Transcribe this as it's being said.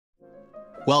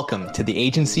Welcome to the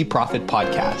Agency Profit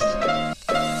Podcast,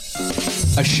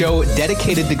 a show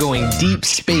dedicated to going deep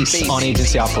space on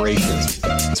agency operations,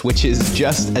 which is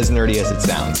just as nerdy as it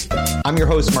sounds. I'm your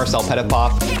host, Marcel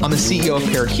Petitpoff. I'm the CEO of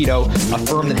Parakeeto, a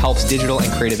firm that helps digital and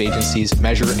creative agencies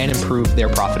measure and improve their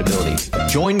profitability.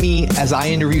 Join me as I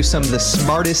interview some of the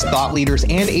smartest thought leaders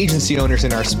and agency owners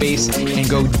in our space and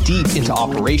go deep into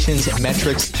operations,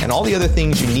 metrics, and all the other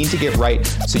things you need to get right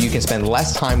so you can spend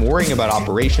less time worrying about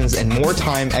operations and more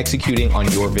time executing on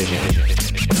your vision.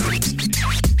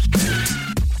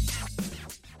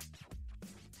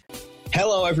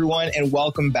 Hello, everyone, and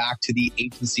welcome back to the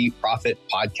Agency Profit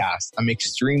Podcast. I'm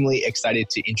extremely excited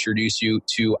to introduce you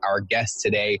to our guest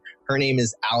today. Her name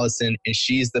is Alyson, and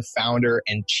she's the founder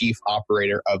and chief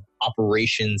operator of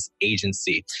Operations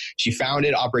Agency. She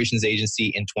founded Operations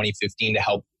Agency in 2015 to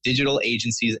help digital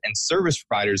agencies and service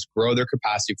providers grow their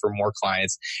capacity for more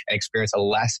clients and experience a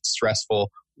less stressful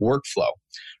workflow.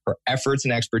 Her efforts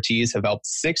and expertise have helped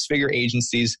six-figure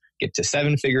agencies get to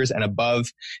seven figures and above.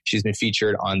 She's been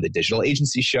featured on the Digital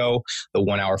Agency Show, the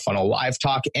 1 Hour Funnel Live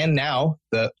Talk, and now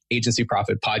the Agency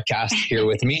Profit Podcast here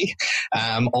with me,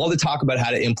 all to talk about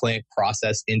how to implement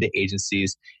process into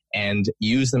agencies and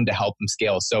use them to help them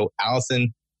scale. So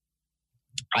Alyson,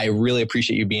 I really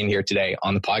appreciate you being here today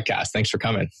on the podcast. Thanks for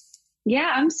coming.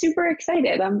 Yeah, I'm super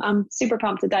excited. I'm super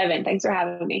pumped to dive in. Thanks for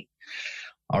having me.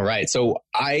 All right. So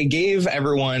I gave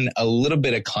everyone a little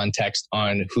bit of context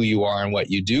on who you are and what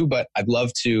you do, but I'd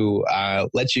love to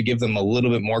let you give them a little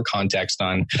bit more context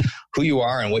on who you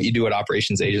are and what you do at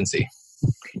Operations Agency.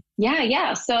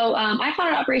 Yeah. So I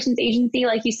founded Operations Agency,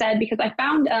 like you said, because I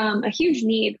found a huge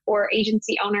need for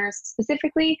agency owners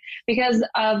specifically because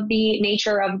of the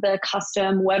nature of the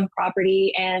custom web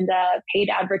property and paid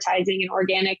advertising and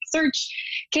organic search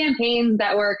campaigns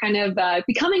that were kind of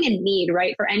becoming a need,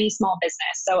 right, for any small business.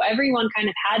 So everyone kind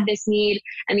of had this need,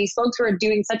 and these folks were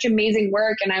doing such amazing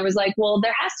work. And I was like, well,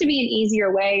 there has to be an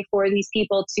easier way for these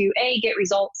people to A, get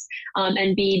results,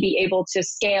 and B, be able to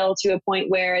scale to a point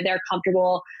where they're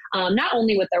comfortable not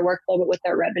only with their workflow, but with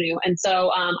their revenue. And so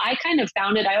I kind of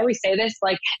founded, I always say this,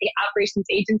 like Operations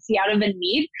Agency out of a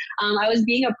need. I was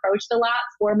being approached a lot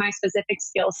for my specific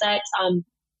skill set,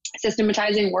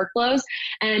 systematizing workflows.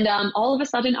 And all of a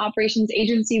sudden, Operations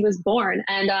Agency was born.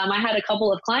 And I had a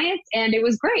couple of clients, and it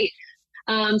was great.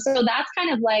 So that's kind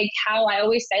of like how I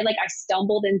always say, like, I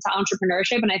stumbled into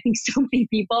entrepreneurship. And I think so many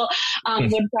people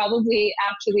would probably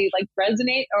actually like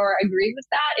resonate or agree with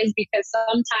that, is because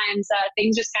sometimes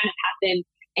things just kind of happen.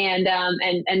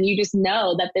 And you just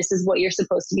know that this is what you're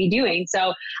supposed to be doing.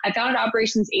 So I founded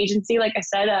Operations Agency, like I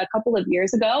said, a couple of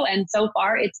years ago. And so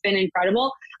far it's been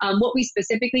incredible. What we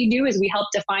specifically do is we help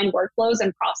define workflows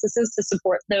and processes to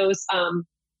support those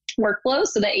workflows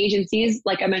so that agencies,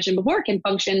 like I mentioned before, can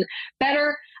function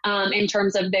better in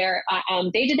terms of their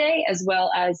day-to-day as well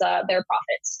as their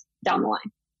profits down the line.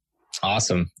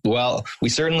 Awesome. Well, we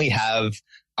certainly have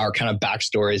our kind of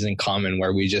backstories in common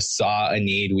where we just saw a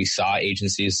need. We saw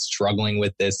agencies struggling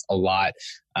with this a lot.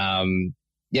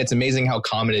 It's amazing how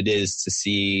common it is to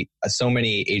see so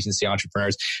many agency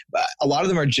entrepreneurs. A lot of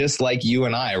them are just like you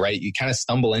and I, right? You kind of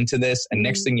stumble into this, and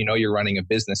next thing you know, you're running a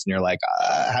business and you're like,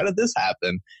 how did this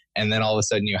happen? And then all of a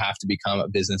sudden you have to become a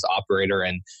business operator,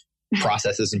 and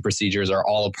processes and procedures are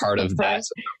all a part of that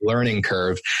learning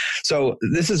curve. So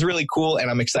this is really cool, and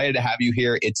I'm excited to have you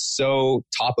here. It's so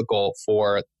topical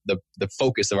for the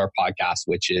focus of our podcast,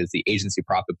 which is the Agency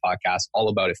Profit Podcast, all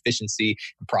about efficiency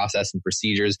and process and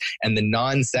procedures and the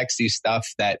non-sexy stuff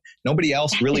that nobody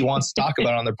else really wants to talk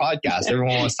about on their podcast.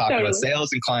 Everyone wants to talk about sales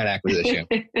and client acquisition.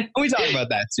 We talk about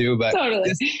that too, but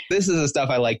this is the stuff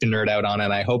I like to nerd out on,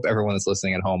 and I hope everyone that's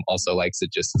listening at home also likes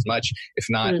it just as much. If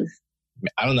not,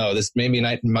 I don't know, this maybe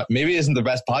isn't the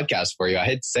best podcast for you. I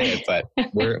hate to say it, but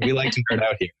we like to nerd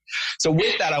out here. So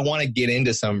with that, I want to get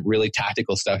into some really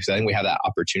tactical stuff because I think we have that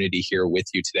opportunity here with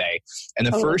you today. And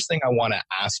the first thing I want to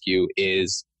ask you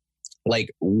is, like,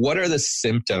 what are the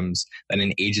symptoms that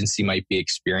an agency might be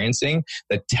experiencing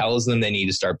that tells them they need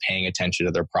to start paying attention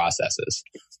to their processes?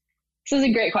 This is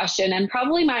a great question, and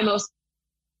probably my most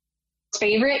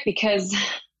favorite because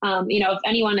if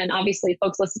anyone, and obviously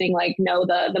folks listening, like, know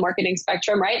the marketing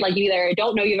spectrum, right? Like, you either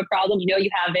don't know you have a problem, you know you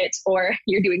have it, or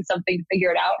you're doing something to figure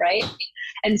it out, right?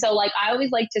 And so, like, I always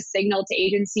like to signal to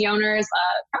agency owners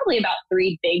probably about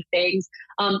three big things.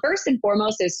 First and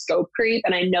foremost is scope creep.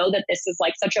 And I know that this is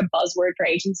like such a buzzword for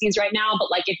agencies right now,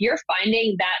 but like, if you're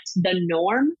finding that the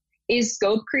norm is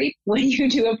scope creep when you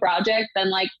do a project, then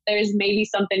like there's maybe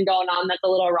something going on that's a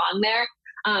little wrong there.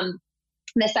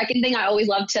 The second thing I always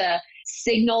love to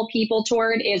signal people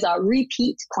toward is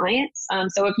repeat clients.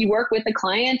 So if you work with a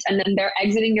client and then they're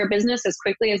exiting your business as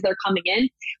quickly as they're coming in,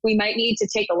 we might need to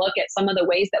take a look at some of the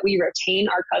ways that we retain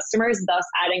our customers, thus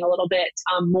adding a little bit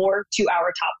more to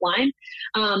our top line.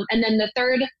 And then the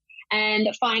third and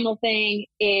final thing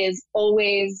is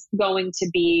always going to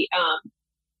be,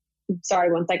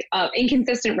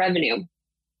 inconsistent revenue.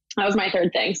 That was my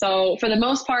third thing. So for the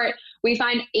most part, we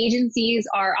find agencies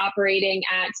are operating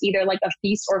at either like a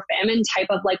feast or famine type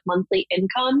of like monthly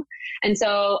income. And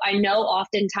so I know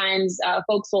oftentimes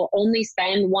folks will only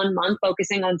spend 1 month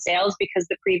focusing on sales because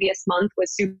the previous month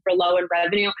was super low in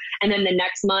revenue. And then the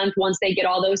next month, once they get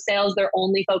all those sales, they're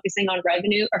only focusing on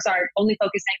only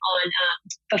focusing on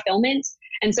fulfillment.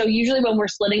 And so usually when we're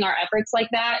splitting our efforts like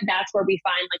that, that's where we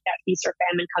find like that feast or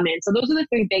famine come in. So those are the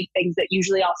three big things that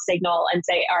usually I'll signal and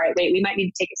say, all right, wait, we might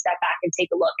need to take a step back and take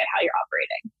a look at how you're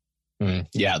operating.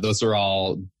 Yeah, those are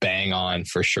all bang on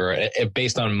for sure.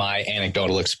 Based on my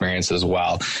anecdotal experience as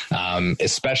well,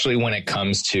 especially when it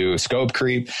comes to scope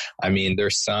creep. I mean,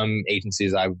 there's some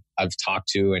agencies I've talked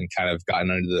to and kind of gotten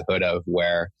under the hood of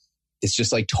where it's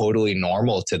just like totally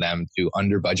normal to them to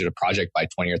under budget a project by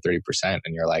 20 or 30%.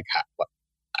 And you're like,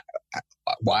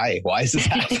 why is this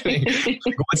happening?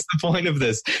 What's the point of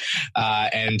this?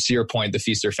 And to your point, the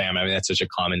feast or famine, I mean, that's such a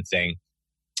common thing.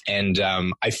 And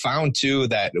I found too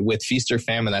that with feast or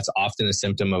famine, that's often a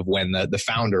symptom of when the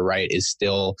founder, right, is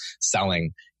still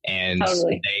selling. And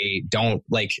totally. They don't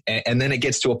like, and then it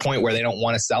gets to a point where they don't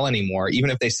want to sell anymore. Even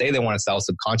if they say they want to sell,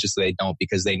 subconsciously they don't,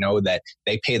 because they know that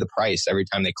they pay the price every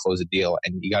time they close a deal.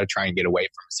 And you got to try and get away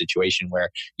from a situation where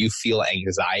you feel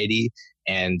anxiety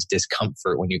and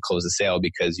discomfort when you close a sale,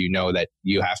 because you know that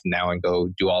you have to now and go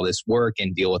do all this work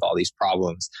and deal with all these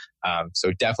problems.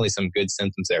 So definitely some good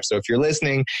symptoms there. So if you're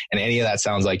listening and any of that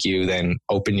sounds like you, then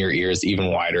open your ears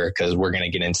even wider, because we're going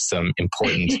to get into some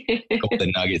important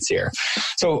golden nuggets here.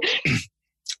 So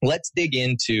let's dig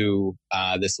into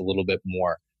this a little bit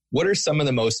more. What are some of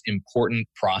the most important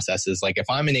processes? Like if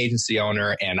I'm an agency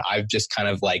owner and I've just kind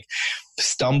of like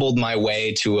stumbled my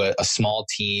way to a small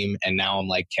team, and now I'm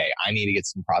like, okay, I need to get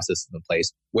some processes in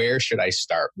place. Where should I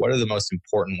start? What are the most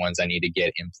important ones I need to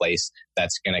get in place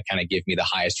that's going to kind of give me the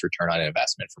highest return on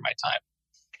investment for my time?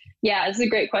 Yeah, it's a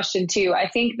great question too. I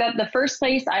think that the first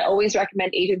place I always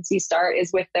recommend agencies start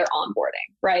is with their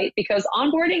onboarding, right? Because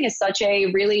onboarding is such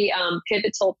a really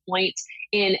pivotal point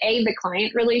in the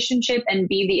client relationship, and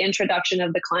B, the introduction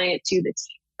of the client to the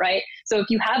team, right? So if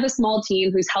you have a small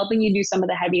team who's helping you do some of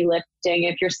the heavy lifting,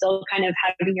 if you're still kind of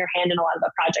having your hand in a lot of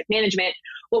the project management,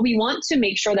 what we want to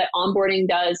make sure that onboarding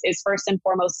does is first and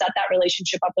foremost set that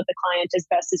relationship up with the client as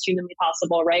best as humanly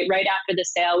possible, right? Right after the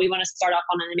sale, we want to start off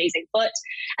on an amazing foot.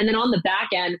 And then on the back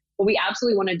end, what we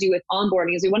absolutely want to do with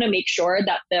onboarding is we want to make sure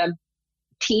that the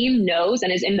team knows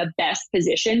and is in the best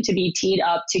position to be teed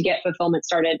up to get fulfillment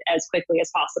started as quickly as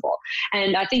possible.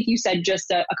 And I think you said just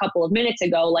a couple of minutes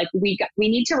ago, like we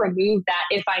need to remove that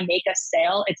if I make a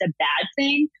sale, it's a bad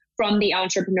thing from the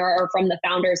entrepreneur or from the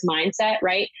founder's mindset,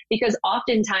 right? Because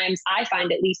oftentimes I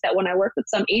find, at least, that when I work with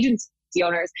some agency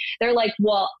owners, they're like,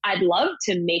 well, I'd love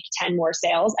to make 10 more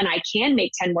sales and I can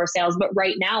make 10 more sales, but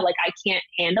right now, like I can't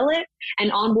handle it.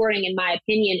 And onboarding, in my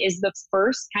opinion, is the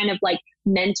first kind of like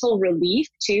mental relief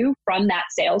too from that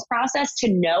sales process,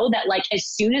 to know that like as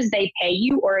soon as they pay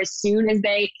you or as soon as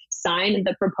they sign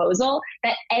the proposal,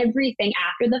 that everything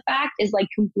after the fact is like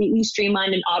completely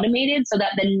streamlined and automated, so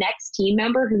that the next team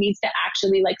member who needs to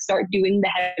actually like start doing the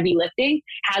heavy lifting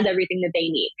has everything that they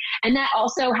need. And that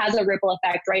also has a ripple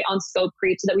effect, right, on scope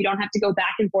creep, so that we don't have to go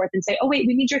back and forth and say, oh wait,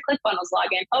 we need your ClickFunnels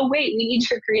login. Oh wait, we need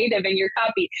your creative and your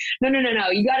copy. No.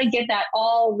 You got to get that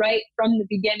all right from the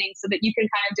beginning, so that you can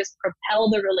kind of just propel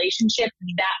the relationship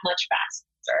that much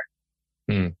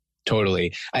faster.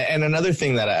 Totally. And another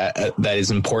thing that is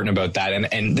important about that,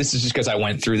 and this is just because I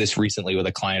went through this recently with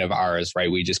a client of ours,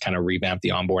 right? We just kind of revamped the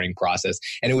onboarding process.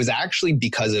 And it was actually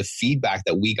because of feedback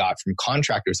that we got from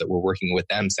contractors that were working with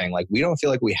them, saying like, we don't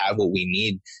feel like we have what we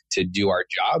need to do our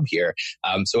job here.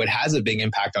 So it has a big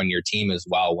impact on your team as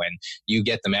well. When you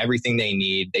get them everything they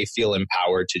need, they feel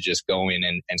empowered to just go in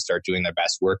and start doing their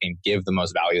best work and give the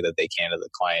most value that they can to the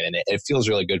client. And it feels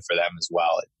really good for them as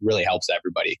well. It really helps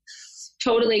everybody.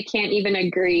 Totally can't even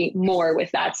agree more with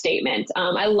that statement.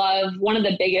 I love one of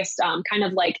the biggest kind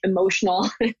of like emotional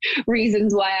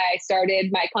reasons why I started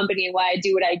my company and why I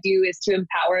do what I do is to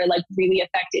empower like really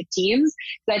effective teams.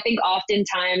 Because I think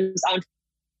oftentimes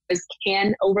entrepreneurs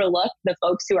can overlook the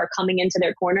folks who are coming into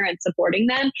their corner and supporting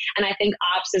them. And I think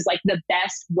ops is like the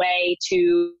best way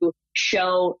to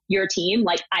show your team,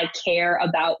 like, I care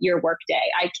about your workday.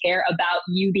 I care about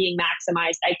you being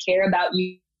maximized. I care about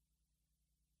you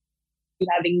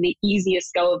having the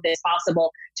easiest go of this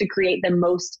possible to create the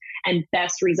most and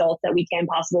best results that we can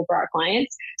possible for our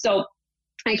clients. So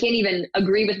I can't even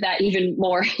agree with that even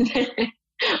more,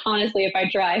 honestly, if I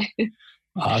try.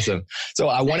 Awesome. So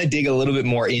I want to dig a little bit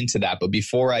more into that. But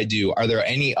before I do, are there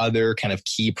any other kind of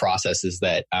key processes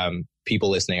that people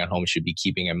listening at home should be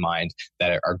keeping in mind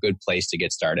that are a good place to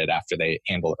get started after they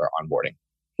handle their onboarding?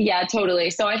 Yeah,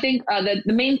 totally. So I think the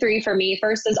main three for me,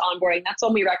 first is onboarding. That's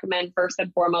what we recommend first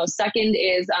and foremost. Second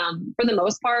is, for the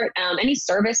most part, any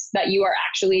service that you are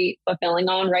actually fulfilling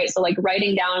on, right? So like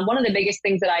writing down, one of the biggest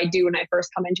things that I do when I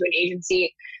first come into an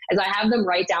agency is I have them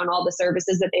write down all the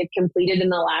services that they've completed in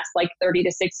the last like 30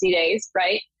 to 60 days,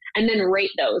 right? And then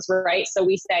rate those, right? So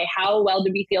we say, how well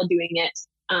did we feel doing it?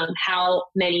 How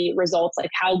many results,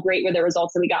 like how great were the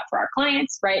results that we got for our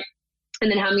clients, right? And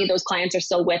then how many of those clients are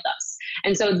still with us.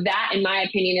 And so that, in my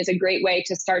opinion, is a great way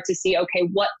to start to see, okay,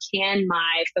 what can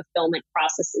my fulfillment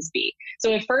processes be? So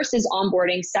if first is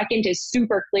onboarding, second is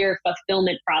super clear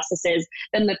fulfillment processes,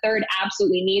 then the third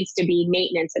absolutely needs to be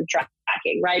maintenance and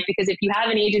tracking, right? Because if you have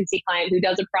an agency client who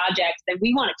does a project, then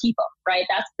we want to keep them, right?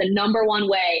 That's the number one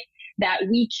way that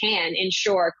we can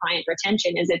ensure client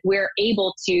retention is if we're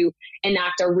able to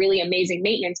enact a really amazing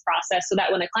maintenance process so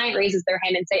that when a client raises their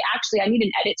hand and say, actually, I need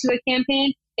an edit to a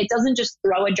campaign, it doesn't just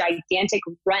throw a gigantic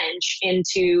wrench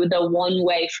into the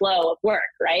one-way flow of work,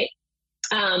 right?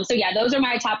 So yeah, those are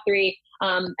my top three.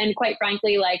 And quite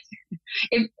frankly, like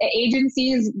if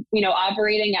agencies,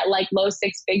 operating at like low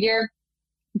six figure,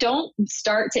 don't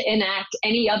start to enact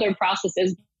any other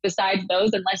processes besides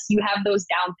those unless you have those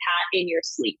down pat in your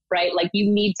sleep, right? Like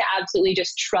you need to absolutely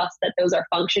just trust that those are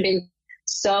functioning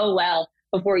so well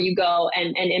before you go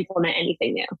and implement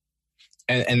anything new.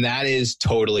 And that is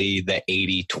totally the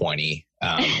 80-20.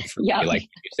 Yeah. Like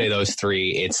you say those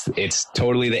three, it's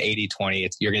totally the 80-20.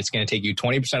 It's going to take you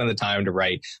 20% of the time to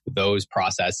write those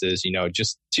processes,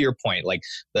 just to your point, like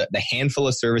the handful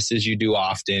of services you do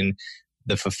often,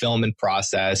 the fulfillment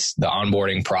process, the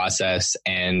onboarding process,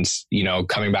 and,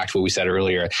 coming back to what we said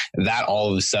earlier, that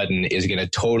all of a sudden is going to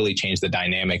totally change the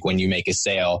dynamic when you make a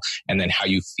sale and then how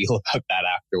you feel about that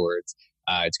afterwards.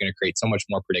 It's going to create so much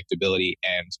more predictability.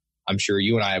 And I'm sure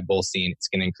you and I have both seen it's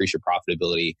going to increase your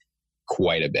profitability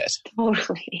quite a bit.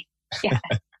 Totally. Yeah.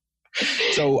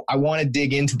 So I want to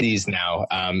dig into these now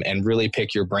and really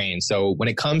pick your brain. So when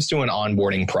it comes to an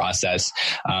onboarding process,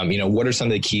 what are some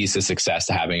of the keys to success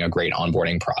to having a great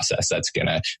onboarding process that's going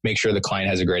to make sure the client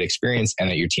has a great experience and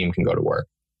that your team can go to work?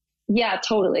 Yeah,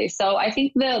 totally. So I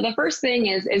think the first thing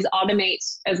is automate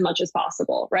as much as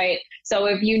possible, right? So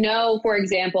if you know, for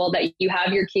example, that you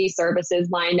have your key services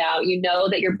lined out,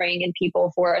 that you're bringing in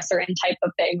people for a certain type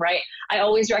of thing, right? I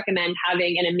always recommend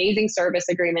having an amazing service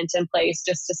agreement in place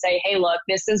just to say, hey, look,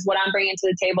 this is what I'm bringing to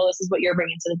the table. This is what you're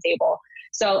bringing to the table.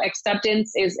 So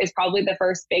acceptance is probably the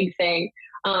first big thing.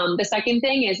 The second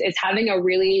thing is having a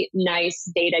really nice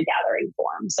data gathering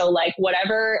form. So like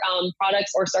whatever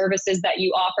products or services that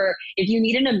you offer, if you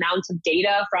need an amount of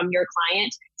data from your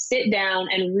client, sit down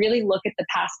and really look at the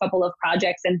past couple of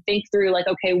projects and think through like,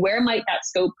 okay, where might that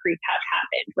scope creep have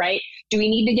happened, right? Do we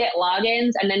need to get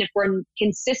logins? And then if we're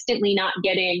consistently not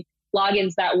getting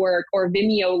logins that work or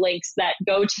Vimeo links that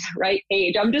go to the right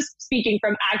page. I'm just speaking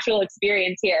from actual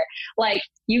experience here. Like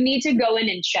you need to go in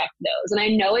and check those. And I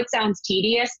know it sounds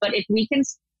tedious, but if we can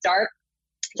start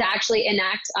to actually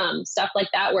enact stuff like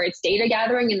that, where it's data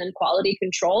gathering and then quality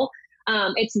control,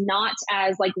 it's not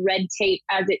as like red tape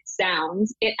as it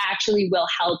sounds. It actually will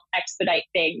help expedite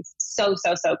things so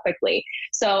quickly.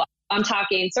 So I'm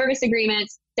talking service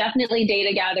agreements, definitely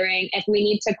data gathering. If we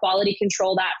need to quality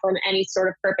control that from any sort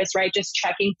of purpose, right? Just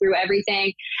checking through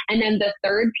everything. And then the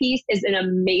third piece is an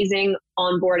amazing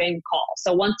onboarding call.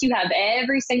 So once you have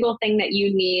every single thing that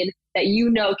you need, that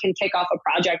can kick off a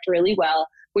project really well,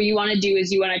 what you want to do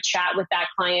is you want to chat with that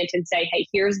client and say, hey,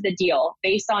 here's the deal.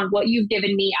 Based on what you've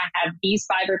given me, I have these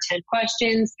 5 or 10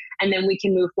 questions, and then we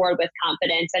can move forward with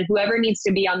confidence. And whoever needs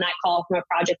to be on that call from a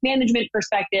project management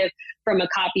perspective, from a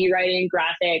copywriting,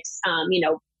 graphics,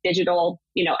 digital,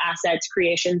 assets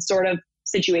creation sort of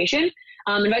situation,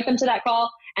 invite them to that call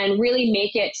and really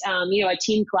make it, a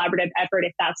team collaborative effort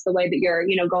if that's the way that you're,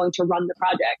 going to run the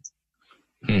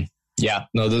project. Yeah,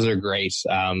 no, those are great.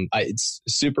 It's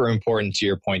super important to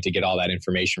your point to get all that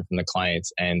information from the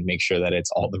clients and make sure that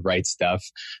it's all the right stuff,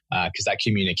 because that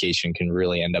communication can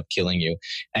really end up killing you.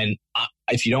 And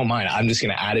if you don't mind, I'm just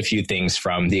going to add a few things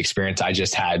from the experience I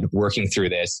just had working through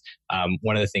this.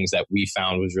 One of the things that we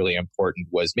found was really important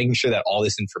was making sure that all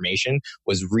this information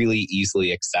was really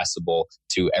easily accessible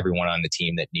to everyone on the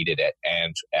team that needed it.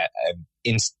 And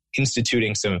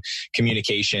instituting some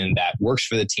communication that works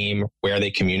for the team, where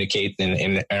they communicate. And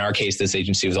in our case, this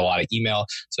agency was a lot of email.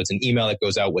 So it's an email that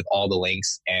goes out with all the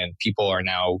links, and people are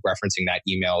now referencing that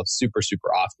email super,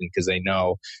 super often because they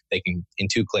know they can, in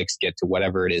 2 clicks, get to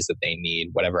whatever it is that they need,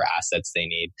 whatever assets they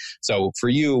need. So for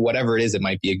you, whatever it is, it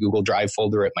might be a Google Drive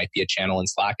folder, it might be a channel in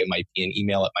Slack, it might be an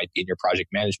email, it might be in your project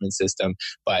management system,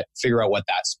 but figure out what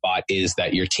that spot is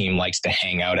that your team likes to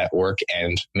hang out at work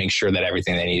and make sure that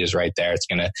everything they need is right there. It's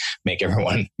going to make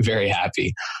everyone very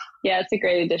happy. Yeah, it's a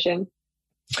great addition.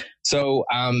 So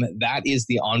that is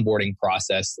the onboarding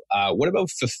process. What about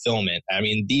fulfillment? I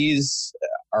mean, these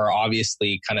are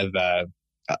obviously kind of,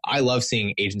 I love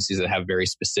seeing agencies that have very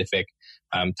specific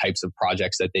types of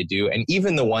projects that they do. And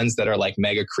even the ones that are like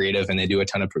mega creative and they do a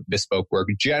ton of bespoke work,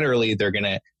 generally they're going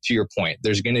to your point,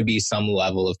 there's going to be some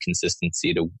level of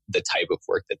consistency to the type of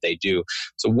work that they do.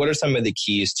 So what are some of the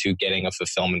keys to getting a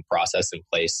fulfillment process in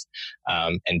place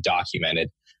and documented?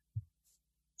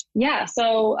 Yeah.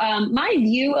 So my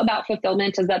view about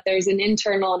fulfillment is that there's an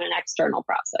internal and an external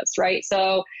process, right?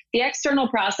 So the external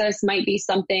process might be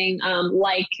something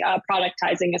like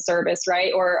productizing a service,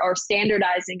 right? Or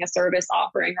standardizing a service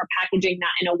offering or packaging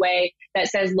that in a way that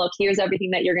says, look, here's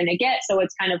everything that you're going to get. So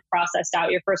it's kind of processed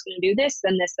out. You're first going to do this,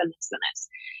 then this, then this, then this.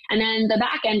 And then the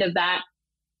back end of that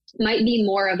might be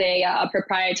more of a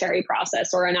proprietary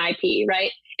process or an IP,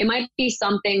 right? It might be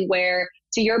something where,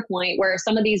 to your point, where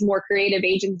some of these more creative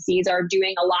agencies are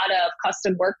doing a lot of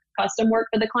custom work for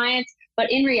the clients,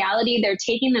 but in reality, they're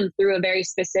taking them through a very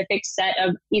specific set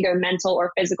of either mental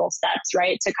or physical steps,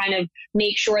 right? To kind of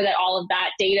make sure that all of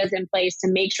that data is in place,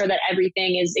 to make sure that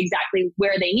everything is exactly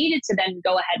where they need it to then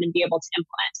go ahead and be able to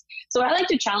implement. So I like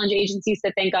to challenge agencies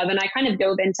to think of, and I kind of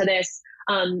dove into this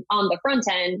on the front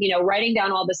end, writing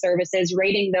down all the services,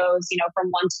 rating those, from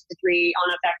 1 to 3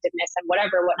 on effectiveness and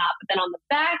whatnot. But then on the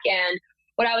back end,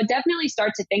 what I would definitely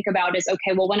start to think about is,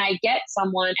 okay, well, when I get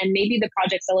someone and maybe the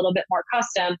project's a little bit more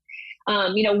custom,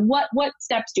 what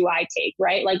steps do I take,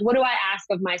 right? Like, what do I ask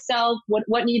of myself?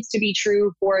 What needs to be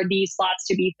true for these slots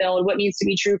to be filled? What needs to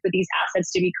be true for these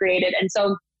assets to be created? And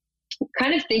so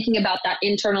kind of thinking about that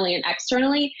internally and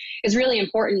externally is really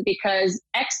important, because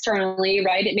externally,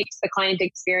 right, it makes the client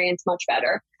experience much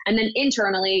better. And then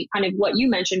internally, kind of what you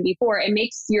mentioned before, it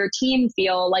makes your team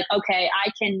feel like, okay,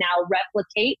 I can now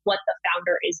replicate what the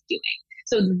founder is doing.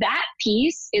 So that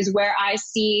piece is where I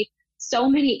see so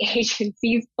many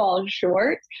agencies fall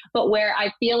short, but where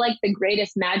I feel like the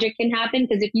greatest magic can happen.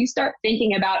 Because if you start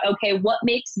thinking about, okay, what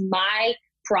makes my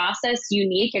process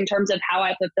unique in terms of how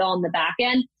I fulfill on the back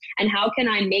end, and how can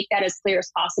I make that as clear as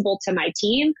possible to my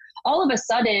team, all of a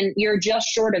sudden you're just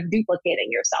short of duplicating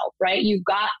yourself, right? You've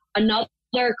got another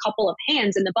couple of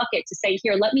hands in the bucket to say,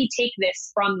 here, let me take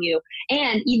this from you.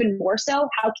 And even more so,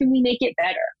 how can we make it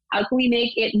better? How can we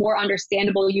make it more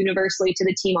understandable universally to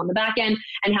the team on the back end?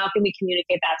 And how can we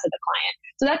communicate that to the client?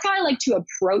 So that's how I like to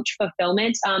approach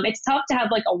fulfillment. It's tough to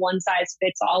have like a one size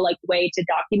fits all like way to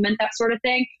document that sort of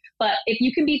thing. But if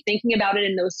you can be thinking about it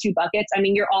in those 2 buckets, I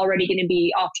mean, you're already going to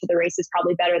be off to the races,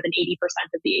 probably better than 80%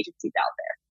 of the agencies out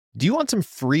there. Do you want some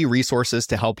free resources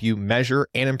to help you measure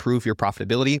and improve your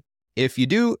profitability? If you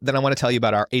do, then I want to tell you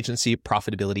about our agency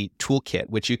profitability toolkit,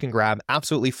 which you can grab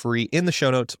absolutely free in the show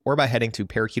notes or by heading to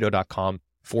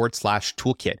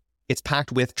parakeeto.com/toolkit. It's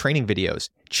packed with training videos,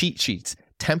 cheat sheets,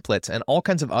 templates, and all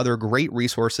kinds of other great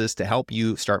resources to help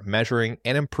you start measuring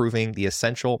and improving the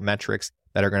essential metrics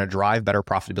that are going to drive better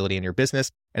profitability in your business.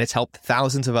 And it's helped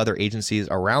thousands of other agencies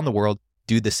around the world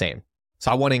do the same. So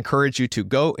I want to encourage you to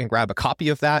go and grab a copy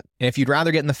of that. And if you'd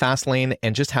rather get in the fast lane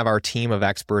and just have our team of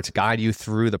experts guide you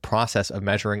through the process of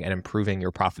measuring and improving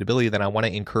your profitability, then I want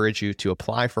to encourage you to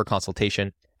apply for a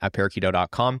consultation at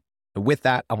parakeeto.com. And with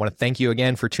that, I want to thank you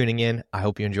again for tuning in. I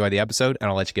hope you enjoy the episode, and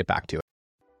I'll let you get back to it.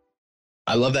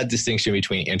 I love that distinction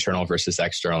between internal versus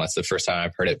external. That's the first time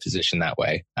I've heard it positioned that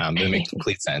way. It makes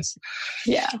complete sense.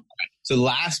 Yeah. So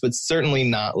last, but certainly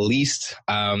not least,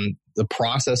 the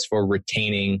process for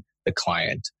retaining the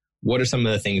client. What are some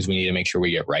of the things we need to make sure we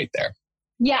get right there?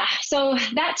 Yeah. So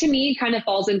that to me kind of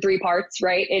falls in 3 parts,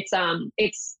 right? It's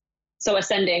so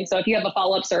ascending. So if you have a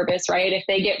follow-up service, right? If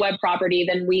they get web property,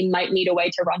 then we might need a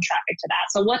way to run traffic to that.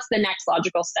 So what's the next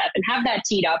logical step? And have that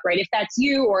teed up, right? If that's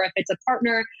you or if it's a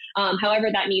partner,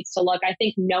 however that needs to look, I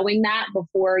think knowing that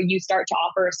before you start to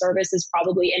offer a service is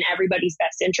probably in everybody's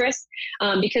best interest.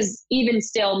 Because even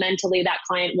still mentally, that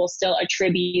client will still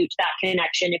attribute that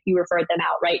connection if you referred them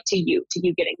out, right? To you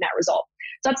getting that result.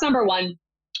 So that's number 1.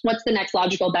 what's the next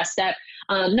logical best step?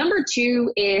 Number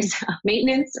 2 is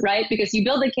maintenance, right? Because you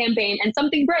build a campaign and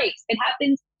something breaks. It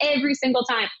happens every single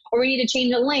time, or we need to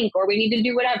change a link, or we need to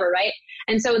do whatever, right?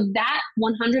 And so that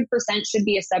 100% should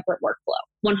be a separate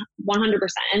workflow, 100%.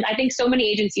 And I think so many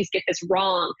agencies get this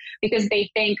wrong because they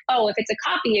think, oh, if it's a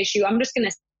copy issue, I'm just going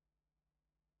to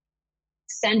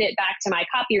send it back to my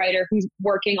copywriter who's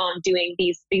working on doing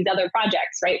these other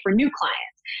projects, right, for new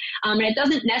clients. And it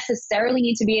doesn't necessarily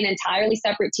need to be an entirely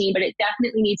separate team, but it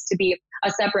definitely needs to be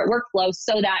a separate workflow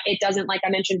so that it doesn't, like I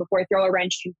mentioned before, throw a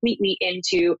wrench completely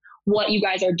into what you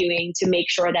guys are doing to make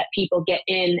sure that people get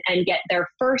in and get their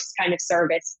first kind of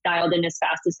service dialed in as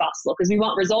fast as possible, because we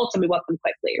want results and we want them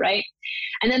quickly, right?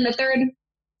 And then the third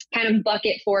kind of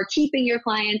bucket for keeping your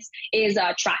clients is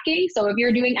tracking. So if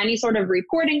you're doing any sort of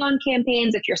reporting on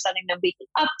campaigns, if you're sending them weekly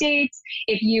updates,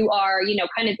 if you are,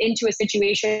 kind of into a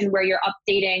situation where you're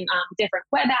updating different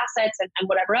web assets and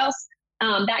whatever else,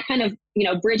 that kind of,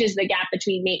 bridges the gap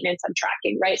between maintenance and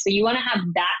tracking, right? So you want to have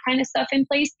that kind of stuff in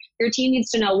place. Your team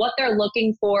needs to know what they're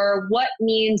looking for, what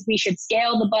means we should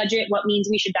scale the budget, what means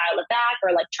we should dial it back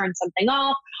or like turn something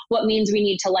off, what means we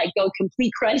need to like go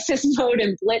complete crisis mode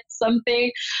and blitz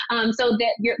something. So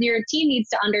that your team needs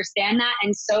to understand that,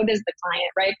 and so does the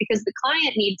client, right? Because the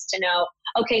client needs to know,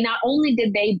 okay, not only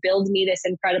did they build me this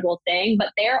incredible thing,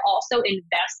 but they're also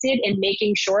invested in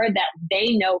making sure that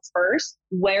they know first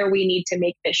where we need to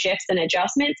make the shifts and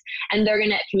adjustments, and they're going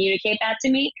to communicate that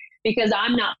to me, because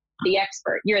I'm not the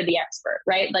expert. You're the expert,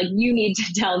 right? Like, you need to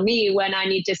tell me when I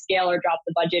need to scale or drop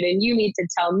the budget, and you need to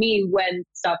tell me when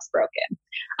stuff's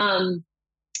broken.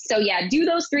 So yeah, do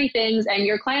those 3 things and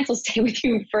your clients will stay with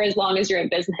you for as long as you're in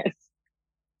business.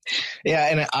 Yeah.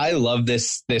 And I love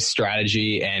this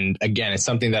strategy. And again, it's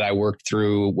something that I worked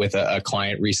through with a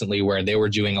client recently where they were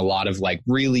doing a lot of like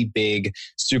really big,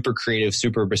 super creative,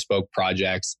 super bespoke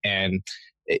projects. And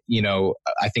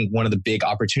I think one of the big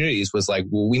opportunities was like,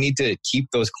 well, we need to keep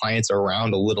those clients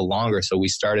around a little longer. So we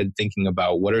started thinking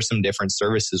about what are some different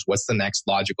services? What's the next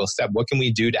logical step? What can we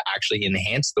do to actually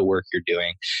enhance the work you're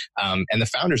doing? And the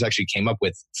founders actually came up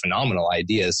with phenomenal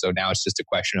ideas. So now it's just a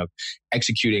question of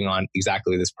executing on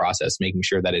exactly this process, making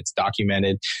sure that it's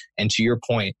documented. And to your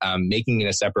point, making it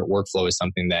a separate workflow is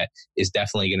something that is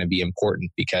definitely going to be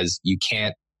important, because you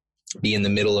can't be in the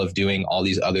middle of doing all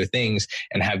these other things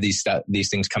and have these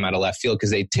things come out of left field,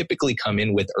 because they typically come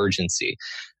in with urgency.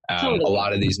 Totally. A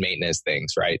lot of these maintenance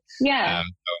things, right? Yeah.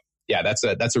 Yeah,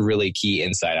 that's a really key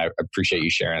insight. I appreciate you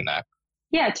sharing that.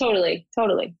 Yeah, totally.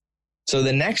 So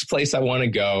the next place I want to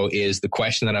go is the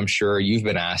question that I'm sure you've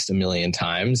been asked a million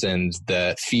times, and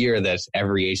the fear that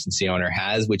every agency owner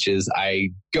has, which is, I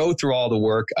go through all the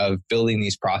work of building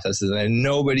these processes and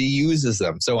nobody uses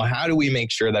them. So how do we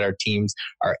make sure that our teams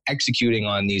are executing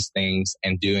on these things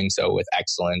and doing so with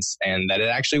excellence, and that it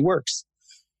actually works?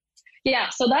 Yeah,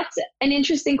 so that's an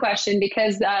interesting question,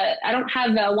 because I don't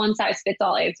have a one size fits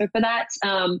all answer for that.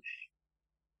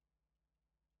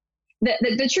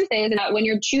 The truth is that when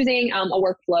you're choosing a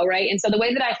workflow, right? And so the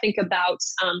way that I think about,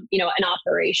 an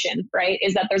operation, right,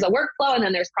 is that there's a workflow and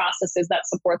then there's processes that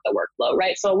support the workflow,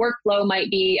 right? So a workflow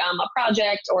might be a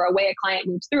project or a way a client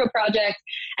moves through a project.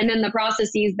 And then the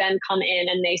processes then come in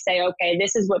and they say, okay,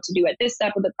 this is what to do at this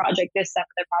step of the project, this step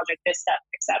of the project, this step,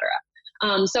 etc.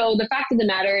 So the fact of the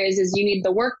matter is you need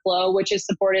the workflow, which is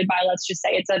supported by, let's just say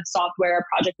it's a software,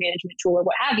 project management tool, or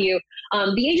what have you.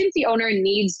 The agency owner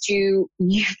needs to,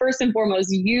 first and foremost,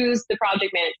 use the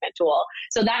project management tool.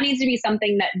 So that needs to be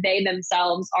something that they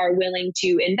themselves are willing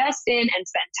to invest in and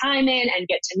spend time in and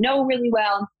get to know really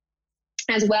well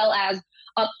as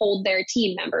uphold their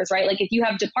team members, right? Like if you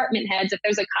have department heads, if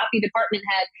there's a copy department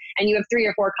head and you have 3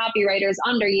 or 4 copywriters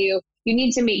under you, you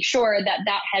need to make sure that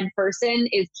that head person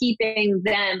is keeping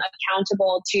them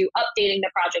accountable to updating the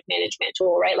project management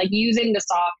tool, right? Like using the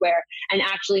software and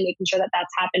actually making sure that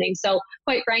that's happening. So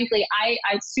quite frankly, I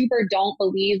super don't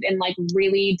believe in like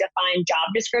really defined job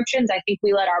descriptions. I think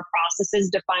we let our processes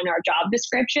define our job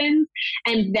descriptions,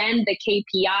 and then the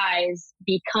KPIs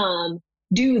become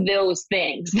do those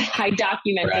things that I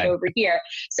documented over here.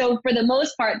 So for the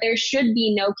most part, there should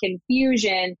be no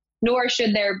confusion, nor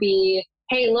should there be,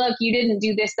 hey, look, you didn't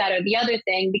do this, that, or the other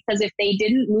thing, because if they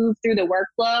didn't move through the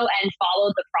workflow and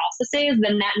follow the processes,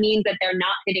 then that means that they're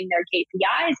not hitting their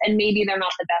KPIs and maybe they're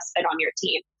not the best fit on your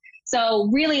team. So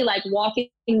really like walking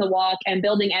the walk and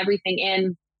building everything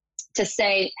in to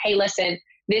say, hey, listen,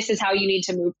 this is how you need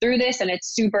to move through this, and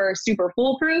it's super, super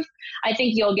foolproof. I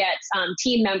think you'll get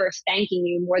team members thanking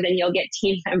you more than you'll get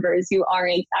team members who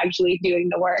aren't actually doing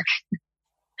the work.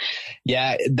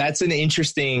 Yeah, that's an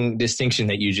interesting distinction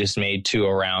that you just made too,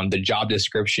 around the job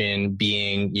description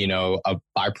being, a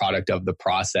byproduct of the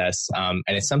process. And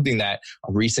it's something that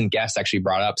a recent guest actually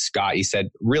brought up, Scott. He said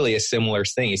really a similar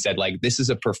thing. He said, like, this is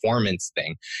a performance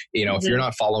thing. If you're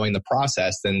not following the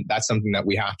process, then that's something that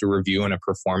we have to review in a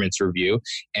performance review.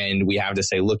 And we have to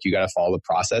say, look, you got to follow the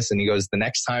process. And he goes, the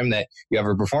next time that you have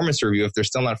a performance review, if they're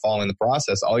still not following the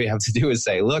process, all you have to do is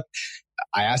say, look,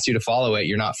 I asked you to follow it.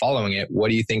 You're not following it. What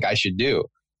do you think I should do?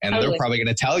 And they're probably going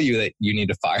to tell you that you need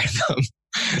to fire them.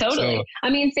 Totally. So, I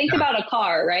mean, think about a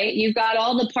car, right? You've got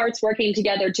all the parts working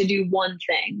together to do one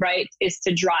thing, right? Is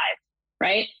to drive,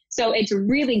 right? So it's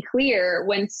really clear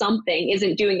when something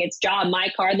isn't doing its job. My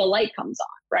car, the light comes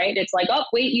on, right? It's like, oh,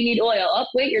 wait, you need oil. Oh,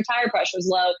 wait, your tire pressure's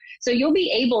low. So you'll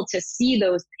be able to see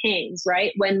those pings,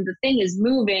 right? When the thing is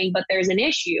moving, but there's an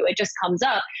issue, it just comes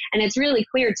up. And it's really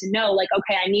clear to know, like,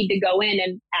 okay, I need to go in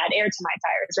and add air to my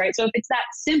tires, right? So if it's that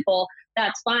simple,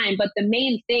 that's fine. But the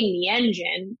main thing, the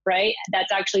engine, right,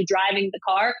 that's actually driving the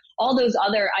car, all those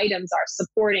other items are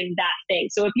supporting that thing.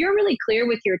 So if you're really clear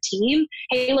with your team,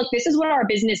 hey, look, this is what our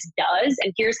business does,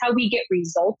 and here's how we get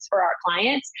results for our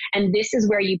clients, and this is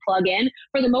where you plug in,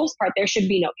 for the most part, there should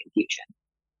be no confusion.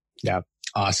 Yeah.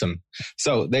 Awesome.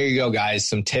 So there you go, guys.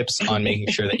 Some tips on making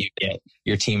sure that you get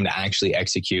your team to actually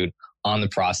execute on the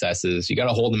processes. You got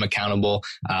to hold them accountable.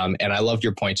 And I loved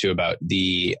your point too about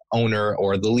the owner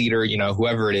or the leader,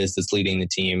 whoever it is that's leading the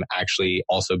team, actually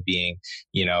also being,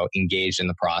 engaged in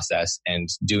the process and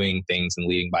doing things and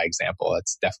leading by example.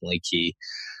 That's definitely key.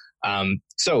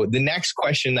 So the next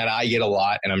question that I get a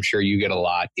lot, and I'm sure you get a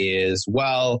lot, is,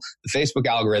 well, the Facebook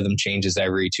algorithm changes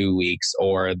every 2 weeks,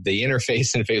 or the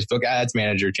interface in Facebook Ads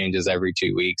Manager changes every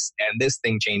 2 weeks, and this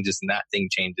thing changes and that thing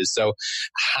changes. So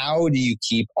how do you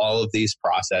keep all of these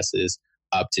processes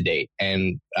up to date?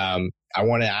 And I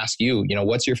want to ask you,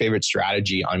 what's your favorite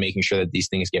strategy on making sure that these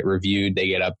things get reviewed, they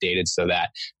get updated so that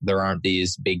there aren't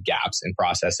these big gaps in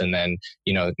process? And then,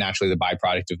 naturally the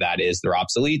byproduct of that is they're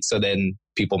obsolete. So then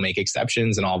people make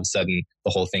exceptions and all of a sudden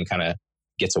the whole thing kind of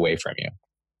gets away from you.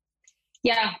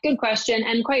 Yeah, good question.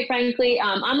 And quite frankly,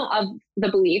 I'm of the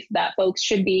belief that folks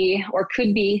should be or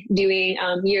could be doing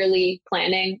yearly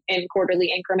planning in quarterly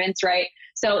increments, right?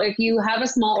 So if you have a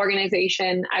small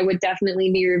organization, I would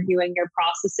definitely be reviewing your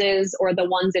processes or the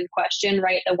ones in question,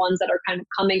 right? The ones that are kind of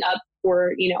coming up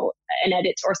for, an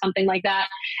edit or something like that,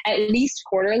 at least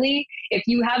quarterly. If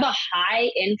you have a high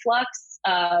influx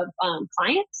of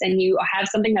clients and you have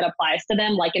something that applies to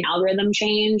them, like an algorithm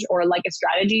change or like a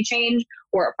strategy change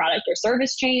or a product or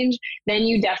service change, then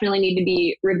you definitely need to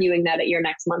be reviewing that at your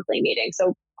next monthly meeting.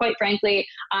 So quite frankly,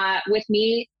 with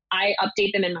me, I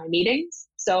update them in my meetings.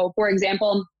 So for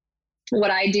example,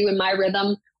 what I do in my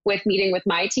rhythm with meeting with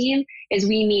my team is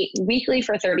we meet weekly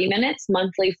for 30 minutes,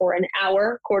 monthly for an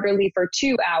hour, quarterly for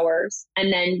 2 hours,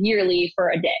 and then yearly for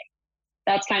a day.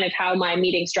 That's kind of how my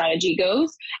meeting strategy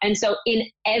goes. And so in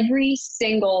every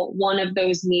single one of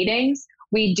those meetings,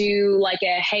 we do like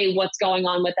hey, what's going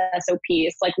on with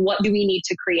SOPs? Like, what do we need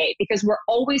to create? Because we're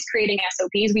always creating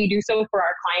SOPs. We do so for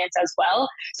our clients as well.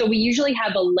 So we usually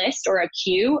have a list or a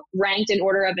queue ranked in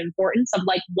order of importance of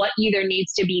like what either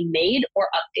needs to be made or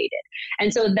updated.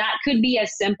 And so that could be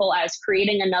as simple as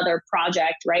creating another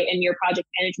project, right, in your project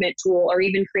management tool, or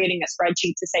even creating a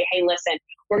spreadsheet to say, hey, listen,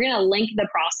 we're going to link the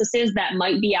processes that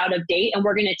might be out of date, and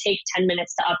we're going to take 10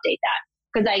 minutes to update that.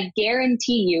 Because I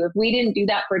guarantee you, if we didn't do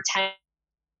that for 10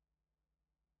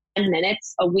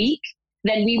 minutes a week,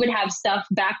 then we would have stuff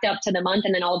backed up to the month.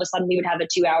 And then all of a sudden we would have a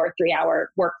 2 hour, 3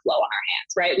 hour workflow on our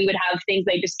hands, right? We would have things,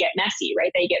 they just get messy,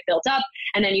 right? They get built up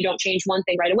and then you don't change one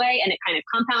thing right away and it kind of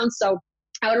compounds. So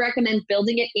I would recommend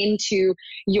building it into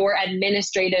your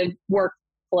administrative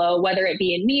workflow, whether it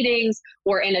be in meetings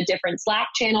or in a different Slack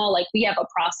channel. Like we have a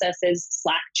processes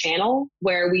Slack channel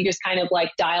where we just kind of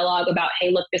like dialogue about,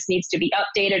 hey, look, this needs to be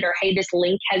updated, or hey, this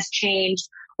link has changed,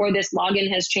 or this login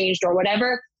has changed, or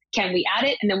whatever. Can we add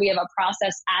it? And then we have a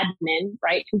process admin,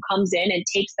 right, who comes in and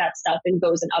takes that stuff and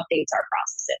goes and updates our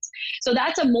processes. So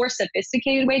that's a more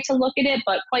sophisticated way to look at it.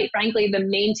 But quite frankly, the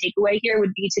main takeaway here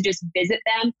would be to just visit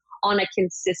them on a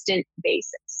consistent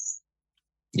basis.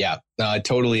 Yeah, no, I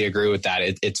totally agree with that.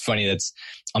 It's funny. That's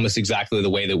almost exactly the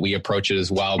way that we approach it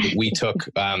as well. But we took,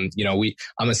 I'm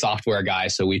a software guy,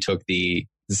 so we took the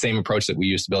same approach that we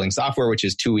use to building software, which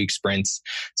is 2 week sprints.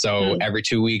 So every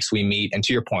 2 weeks we meet. And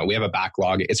to your point, we have a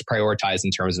backlog. It's prioritized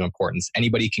in terms of importance.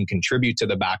 Anybody can contribute to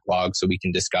the backlog so we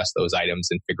can discuss those items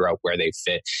and figure out where they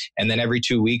fit. And then every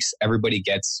 2 weeks, everybody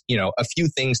gets, a few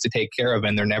things to take care of,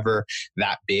 and they're never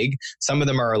that big. Some of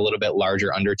them are a little bit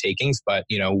larger undertakings, but,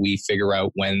 we figure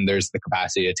out when there's the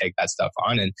capacity to take that stuff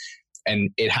on. And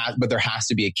but there has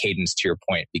to be a cadence to your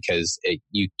point, because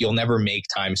you'll never make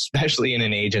time, especially in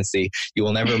an agency. You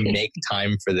will never make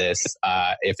time for this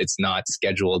if it's not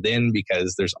scheduled in,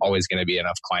 because there's always going to be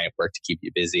enough client work to keep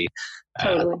you busy.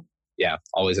 Totally. Yeah,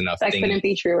 always enough. That couldn't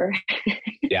be truer.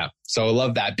 Yeah. So I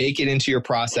love that. Bake it into your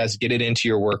process, get it into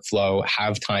your workflow,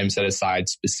 have time set aside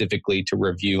specifically to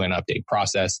review and update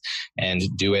process, and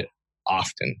do it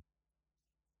often.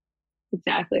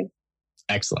 Exactly.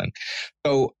 Excellent.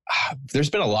 So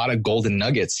there's been a lot of golden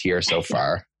nuggets here so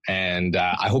far. And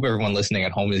I hope everyone listening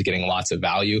at home is getting lots of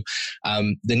value.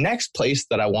 The next place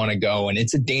that I want to go, and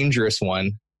it's a dangerous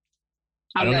one.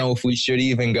 I don't know if we should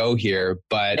even go here,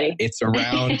 but it's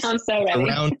around,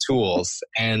 around tools.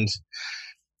 And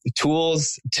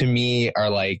tools to me are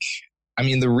like, I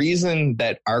mean, the reason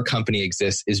that our company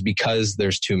exists is because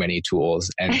there's too many tools,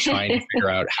 and trying to figure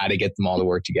out how to get them all to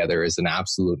work together is an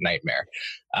absolute nightmare.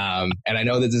 And I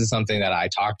know that this is something that I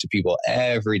talk to people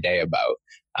every day about.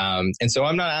 And so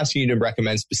I'm not asking you to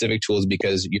recommend specific tools,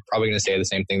 because you're probably going to say the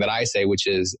same thing that I say, which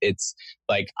is, it's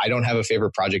like, I don't have a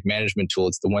favorite project management tool.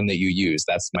 It's the one that you use.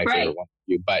 That's my favorite one for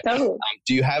you. But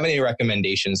do you have any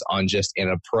recommendations on just an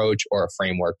approach or a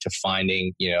framework to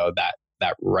finding,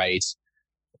 that right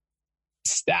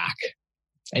stack?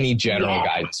 Any general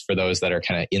guidance for those that are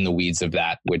kind of in the weeds of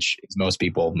that, which is most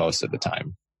people most of the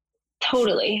time?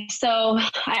 Totally. So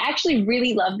I actually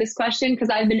really love this question, because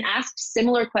I've been asked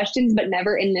similar questions, but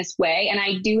never in this way. And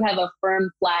I do have a firm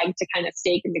flag to kind of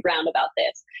stake in the ground about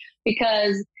this,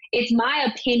 because it's my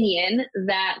opinion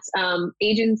that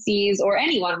agencies, or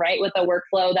anyone, right, with a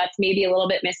workflow that's maybe a little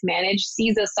bit mismanaged,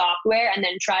 sees a software and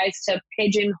then tries to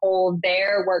pigeonhole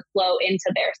their workflow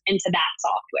into that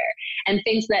software, and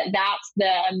thinks that that's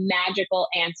the magical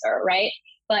answer, right?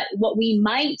 But what we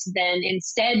might then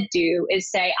instead do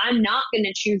is say, I'm not going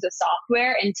to choose a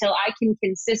software until I can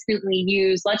consistently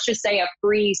use, let's just say, a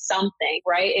free something,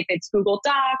 right? If it's Google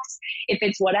Docs, if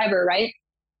it's whatever, right?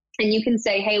 And you can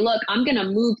say, hey, look, I'm going to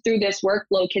move through this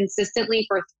workflow consistently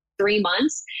for 3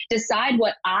 months, decide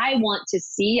what I want to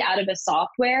see out of a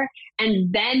software,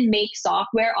 and then make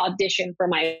software audition for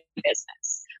my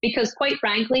business. Because quite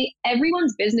frankly,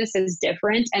 everyone's business is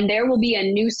different, and there will be a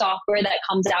new software that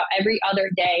comes out every other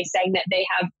day saying that they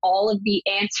have all of the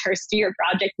answers to your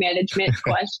project management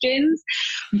questions.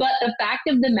 But the fact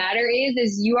of the matter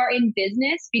is you are in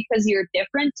business because you're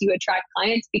different. You attract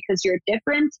clients because you're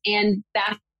different. And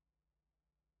that's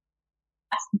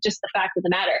just the fact of the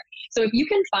matter. So if you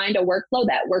can find a workflow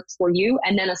that works for you,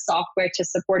 and then a software to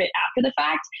support it after the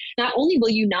fact, not only will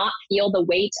you not feel the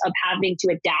weight of having to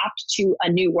adapt to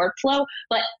a new workflow,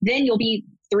 but then you'll be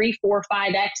 3, 4,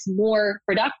 5x more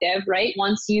productive, right?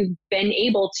 Once you've been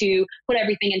able to put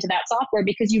everything into that software,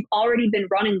 because you've already been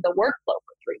running the workflow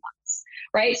for 3 months,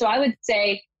 right? So I would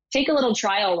say, take a little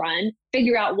trial run,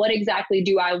 figure out what exactly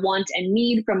do I want and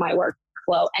need from my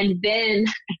workflow, and then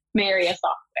marry a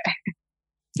software.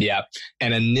 Yeah.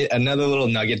 And another little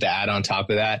nugget to add on top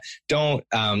of that, don't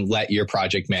let your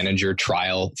project manager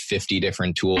trial 50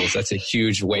 different tools. That's a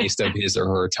huge waste of his or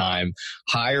her time.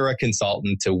 Hire a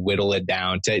consultant to whittle it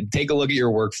down, to take a look at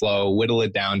your workflow, whittle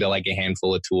it down to like a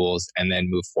handful of tools, and then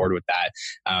move forward with that.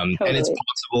 Totally. And it's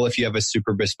possible, if you have a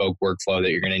super bespoke workflow,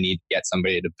 that you're going to need to get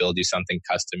somebody to build you something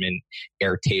custom in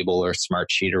Airtable or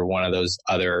Smartsheet or one of those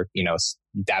other,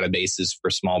 databases for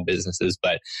small businesses.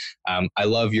 But I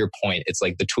love your point. It's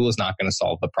like the tool is not going to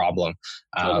solve the problem.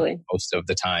 Totally. Most of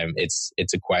the time. It's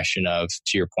a question of,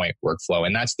 to your point, workflow.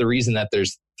 And that's the reason that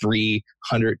there's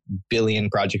 300 billion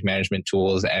project management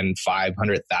tools and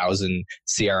 500,000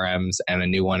 CRMs and a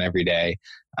new one every day,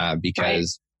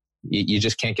 because you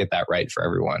just can't get that right for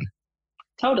everyone.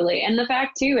 Totally. And the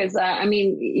fact too is,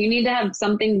 you need to have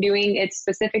something doing its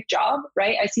specific job,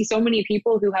 right? I see so many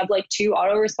people who have like 2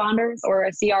 autoresponders or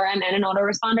a CRM and an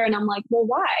autoresponder. And I'm like, well,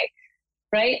 why?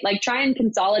 Right? Like, try and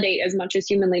consolidate as much as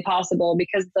humanly possible,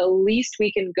 because the least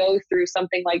we can go through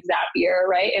something like Zapier,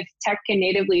 right? If tech can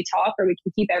natively talk, or we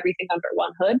can keep everything under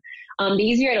one hood, the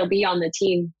easier it'll be on the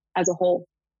team as a whole.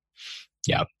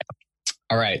 Yeah.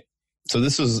 All right. So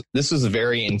this was a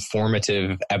very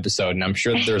informative episode, and I'm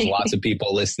sure that there's lots of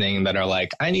people listening that are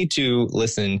like, I need to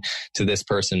listen to this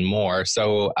person more.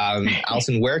 So,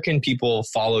 Alyson, where can people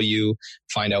follow you,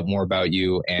 find out more about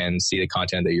you, and see the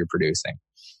content that you're producing?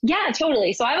 Yeah,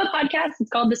 totally. So I have a podcast. It's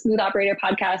called the Smooth Operator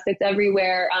Podcast. It's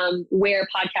everywhere where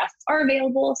podcasts are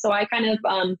available. So I kind of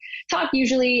talk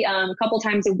usually a couple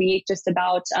times a week just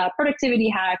about productivity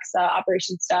hacks,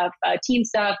 operation stuff, team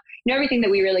stuff, everything that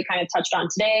we really kind of touched on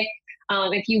today.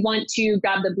 If you want to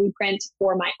grab the blueprint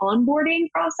for my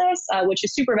onboarding process, which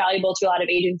is super valuable to a lot of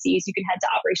agencies, you can head to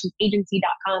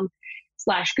operationsagency.com/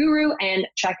 onboarding.co/guru and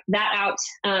check that out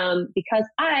because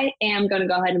I am going to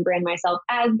go ahead and brand myself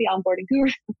as the onboarding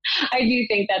guru. I do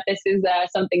think that this is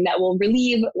something that will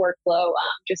relieve workflow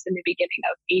just in the beginning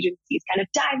of agencies kind of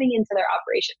diving into their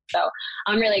operations. So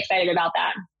I'm really excited about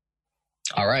that.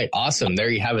 All right. Awesome. There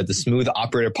you have it. The Smooth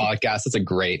Operator Podcast. That's a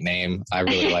great name. I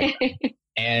really like it.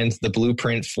 And the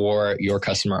blueprint for your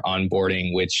customer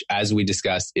onboarding, which, as we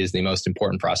discussed, is the most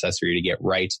important process for you to get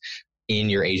right in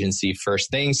your agency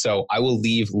first thing. So I will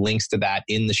leave links to that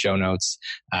in the show notes.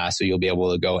 So you'll be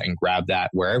able to go and grab that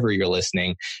wherever you're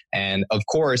listening. And of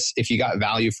course, if you got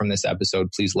value from this episode,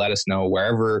 please let us know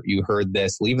wherever you heard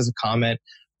this. Leave us a comment.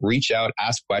 Reach out,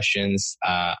 ask questions.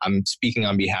 I'm speaking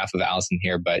on behalf of Alyson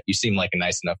here, but you seem like a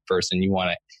nice enough person. You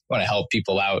want to help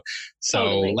people out. So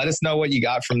Totally. Let us know what you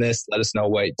got from this. Let us know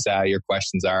what your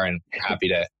questions are, and we're happy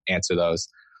to answer those.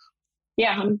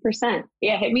 Yeah, 100%.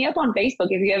 Yeah, hit me up on Facebook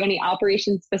if you have any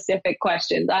operation-specific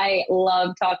questions. I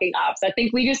love talking ops. I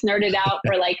think we just nerded out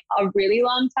for like a really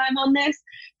long time on this,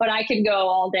 but I could go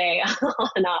all day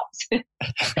on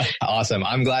ops. Awesome.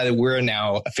 I'm glad that we're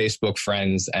now Facebook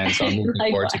friends, and so I'm looking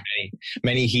forward to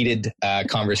many heated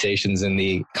conversations in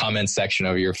the comments section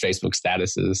of your Facebook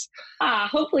statuses.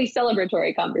 Hopefully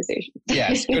celebratory conversations.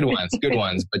 Yes, good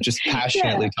ones, but just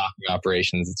passionately talking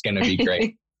operations. It's going to be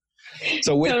great.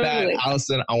 So with that,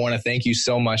 Alyson, I want to thank you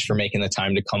so much for making the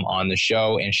time to come on the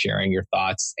show and sharing your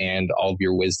thoughts and all of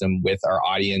your wisdom with our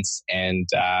audience. And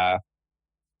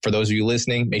for those of you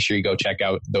listening, make sure you go check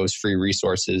out those free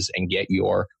resources and get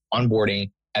your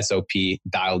onboarding SOP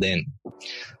dialed in.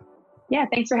 Yeah,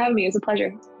 thanks for having me. It was a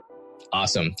pleasure.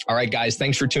 Awesome. All right, guys,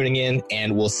 thanks for tuning in,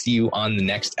 and we'll see you on the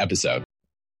next episode.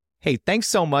 Hey, thanks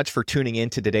so much for tuning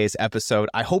in to today's episode.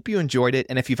 I hope you enjoyed it.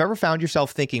 And if you've ever found yourself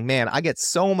thinking, man, I get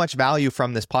so much value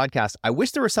from this podcast, I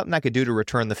wish there was something I could do to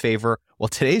return the favor. Well,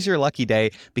 today's your lucky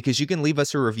day because you can leave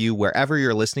us a review wherever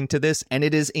you're listening to this, and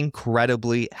it is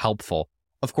incredibly helpful.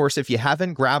 Of course, if you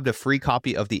haven't grabbed a free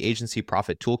copy of the Agency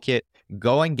Profit Toolkit,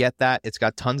 go and get that. It's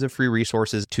got tons of free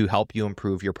resources to help you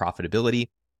improve your profitability.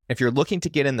 If you're looking to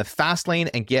get in the fast lane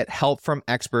and get help from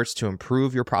experts to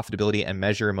improve your profitability and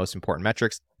measure your most important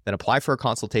metrics, then apply for a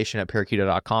consultation at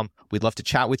parakeeto.com. We'd love to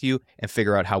chat with you and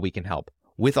figure out how we can help.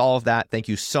 With all of that, thank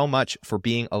you so much for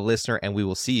being a listener, and we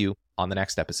will see you on the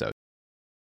next episode.